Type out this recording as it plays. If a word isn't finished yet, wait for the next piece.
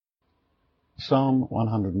Psalm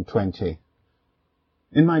 120.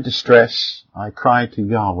 In my distress I cried to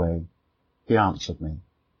Yahweh. He answered me.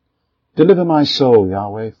 Deliver my soul,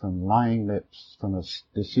 Yahweh, from lying lips, from a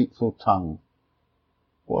deceitful tongue.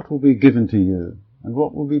 What will be given to you, and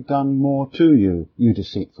what will be done more to you, you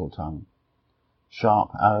deceitful tongue?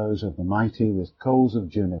 Sharp arrows of the mighty with coals of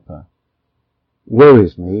juniper. Woe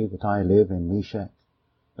is me that I live in Meshech,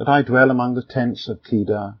 that I dwell among the tents of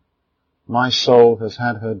Kedar. My soul has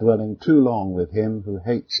had her dwelling too long with him who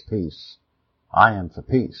hates peace. I am for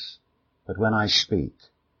peace, but when I speak,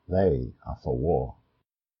 they are for war.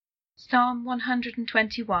 Psalm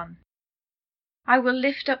 121. I will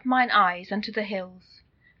lift up mine eyes unto the hills,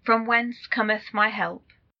 from whence cometh my help.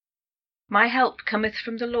 My help cometh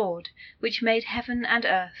from the Lord, which made heaven and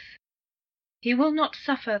earth. He will not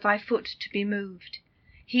suffer thy foot to be moved.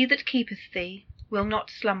 He that keepeth thee will not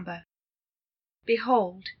slumber.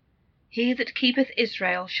 Behold, he that keepeth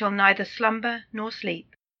Israel shall neither slumber nor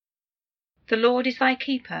sleep. The Lord is thy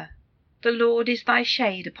keeper, the Lord is thy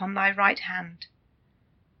shade upon thy right hand.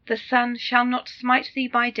 The sun shall not smite thee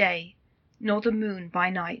by day, nor the moon by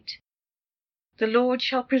night. The Lord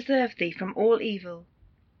shall preserve thee from all evil,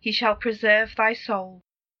 he shall preserve thy soul.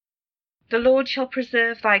 The Lord shall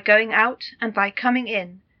preserve thy going out and thy coming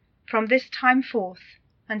in, from this time forth,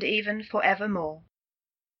 and even for evermore.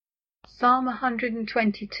 Psalm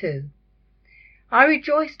 122. I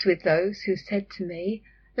rejoiced with those who said to me,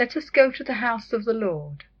 Let us go to the house of the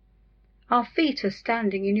Lord. Our feet are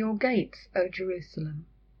standing in your gates, O Jerusalem.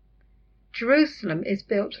 Jerusalem is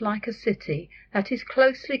built like a city that is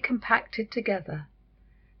closely compacted together.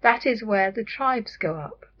 That is where the tribes go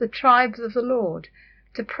up, the tribes of the Lord,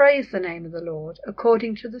 to praise the name of the Lord,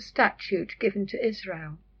 according to the statute given to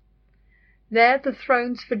Israel. There the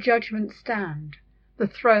thrones for judgment stand, the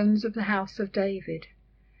thrones of the house of David.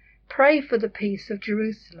 Pray for the peace of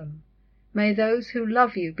Jerusalem. May those who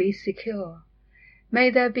love you be secure. May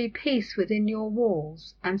there be peace within your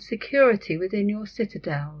walls, and security within your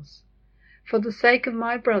citadels. For the sake of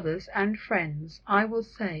my brothers and friends, I will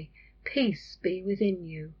say, Peace be within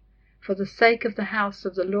you. For the sake of the house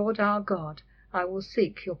of the Lord our God, I will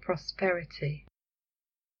seek your prosperity.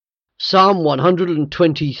 Psalm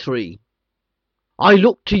 123. I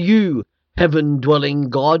look to you, heaven-dwelling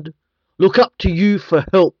God, look up to you for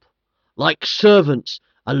help, like servants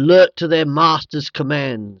alert to their master's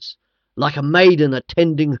commands, like a maiden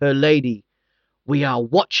attending her lady. We are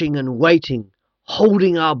watching and waiting,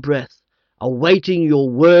 holding our breath, awaiting your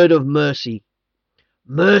word of mercy.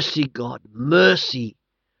 Mercy, God, mercy.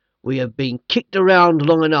 We have been kicked around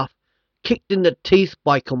long enough, kicked in the teeth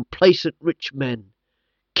by complacent rich men,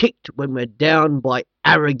 kicked when we're down by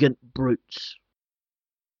arrogant brutes.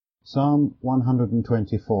 Psalm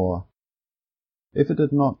 124. If it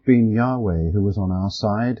had not been Yahweh who was on our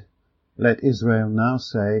side, let Israel now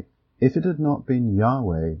say, if it had not been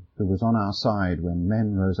Yahweh who was on our side when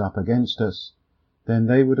men rose up against us, then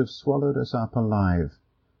they would have swallowed us up alive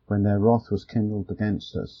when their wrath was kindled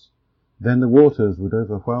against us. Then the waters would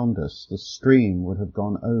have overwhelmed us, the stream would have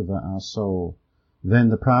gone over our soul. Then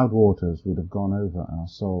the proud waters would have gone over our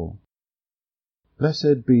soul.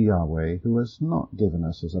 Blessed be Yahweh, who has not given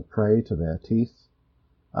us as a prey to their teeth.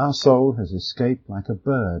 Our soul has escaped like a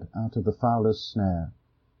bird out of the fowler's snare.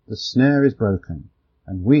 The snare is broken,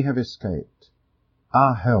 and we have escaped.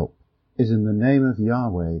 Our help is in the name of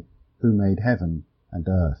Yahweh, who made heaven and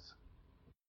earth.